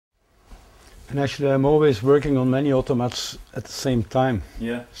And actually I'm always working on many automats at the same time.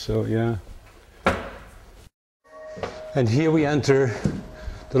 Yeah. So yeah. And here we enter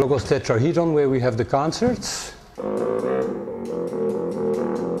the Logos Tetrahedron where we have the concerts.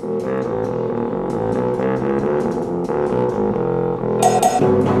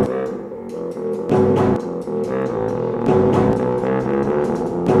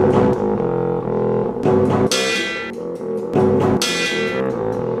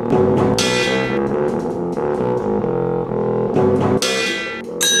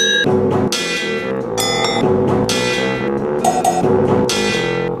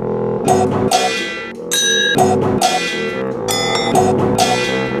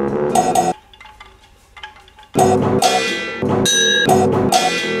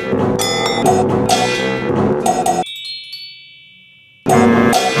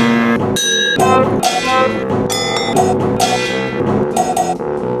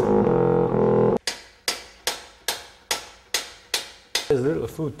 There's a little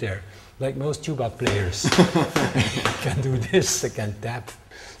foot there, like most tuba players. I can do this, I can tap.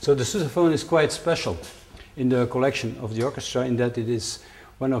 So the sousaphone is quite special in the collection of the orchestra in that it is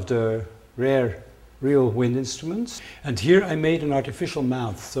one of the rare real wind instruments. And here I made an artificial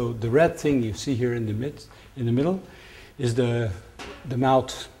mouth. So the red thing you see here in the middle is the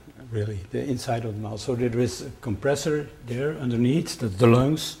mouth, really, the inside of the mouth. So there is a compressor there underneath, that's the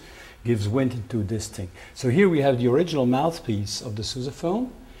lungs, gives wind into this thing. So here we have the original mouthpiece of the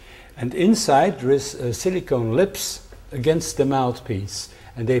sousaphone, and inside there is silicone lips against the mouthpiece,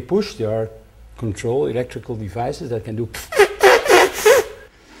 and they push. There are control electrical devices that can do.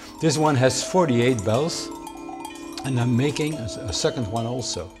 This one has 48 bells, and I'm making a second one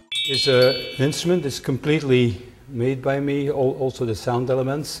also. It's an instrument that's completely made by me, also the sound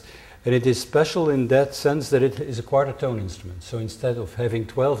elements. And it is special in that sense that it is a quarter tone instrument. So instead of having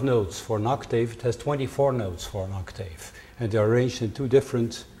 12 notes for an octave, it has 24 notes for an octave. And they're arranged in two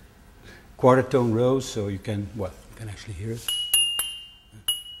different quarter tone rows, so you can, well, you can actually hear it.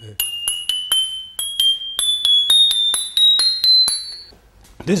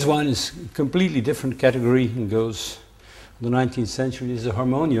 This one is a completely different category and goes in the 19th century. This is a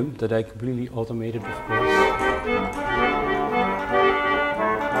harmonium that I completely automated, of course.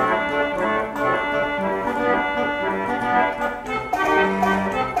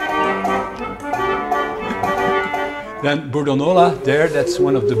 Then Burdonola, there, that's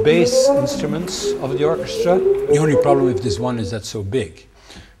one of the bass instruments of the orchestra. The only problem with this one is that's so big.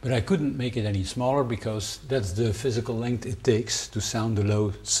 But I couldn't make it any smaller because that's the physical length it takes to sound the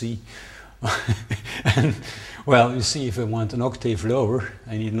low C. And, well, you see, if I want an octave lower,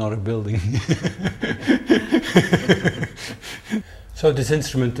 I need another building. So this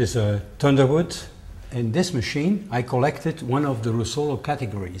instrument is a Thunderwood. In this machine, I collected one of the Roesler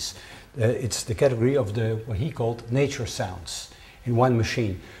categories. It's the category of what he called nature sounds in one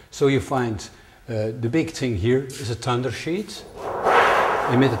machine. So you find the big thing here is a thunder sheet,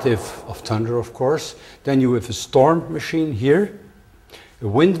 imitative of thunder, of course. Then you have a storm machine here, a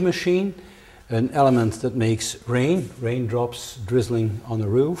wind machine, an element that makes rain, raindrops drizzling on a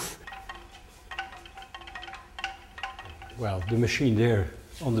roof. Well, the machine there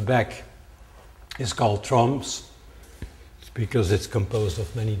on the back is called drums, because it's composed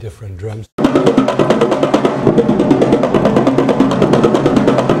of many different drums.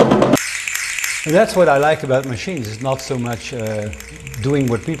 And that's what I like about machines. It's not so much doing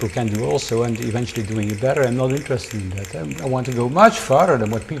what people can do also and eventually doing it better. I'm not interested in that. I want to go much farther than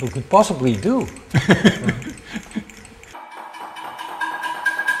what people could possibly do.